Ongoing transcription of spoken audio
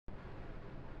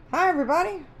Hi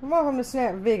everybody, welcome to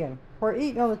Snap Vegan, where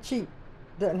eating on the cheap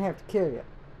doesn't have to kill you.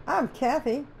 I'm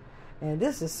Kathy, and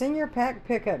this is Senior Pack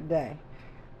Pickup Day.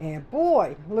 And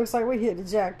boy, looks like we hit the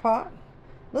jackpot.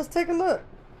 Let's take a look.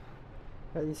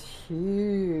 Got these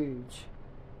huge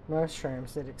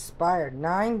mushrooms that expired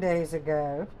 9 days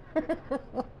ago.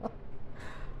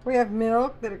 We have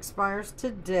milk that expires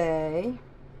today.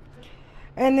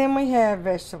 And then we have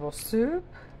vegetable soup.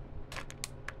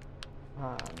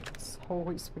 Whole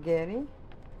wheat spaghetti,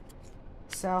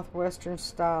 southwestern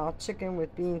style chicken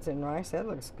with beans and rice. That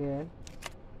looks good.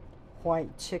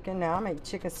 White chicken. Now I make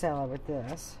chicken salad with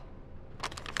this.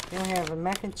 Then we have a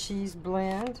mac and cheese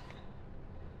blend,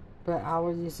 but I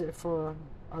will use it for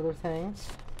other things.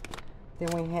 Then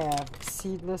we have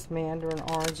seedless mandarin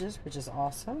oranges, which is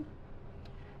awesome.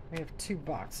 We have 2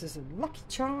 boxes of Lucky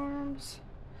Charms,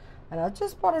 and I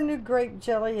just bought a new grape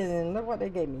jelly, and then look what they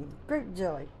gave me, grape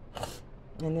jelly.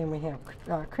 And then we have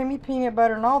creamy peanut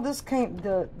butter, and all this came,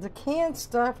 the canned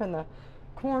stuff and the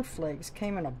cornflakes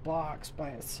came in a box by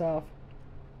itself.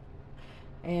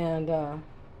 And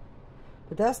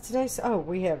but that's today's. Oh,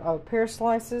 we have pear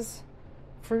slices,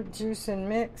 fruit juice and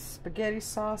mix, spaghetti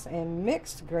sauce, and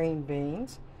mixed green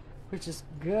beans, which is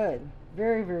good,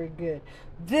 very, very good.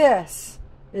 This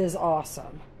is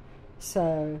awesome.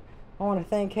 So I want to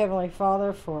thank Heavenly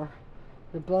Father for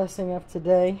the blessing of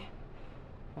today.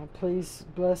 Please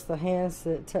bless the hands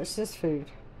that touch this food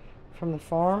from the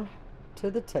farm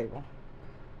to the table.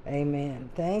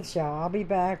 Amen. Thanks, y'all. I'll be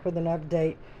back with an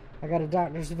update. I got a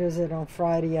doctor's visit on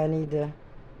Friday. I need to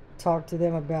talk to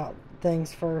them about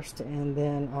things first, and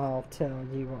then I'll tell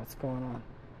you what's going on.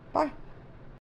 Bye.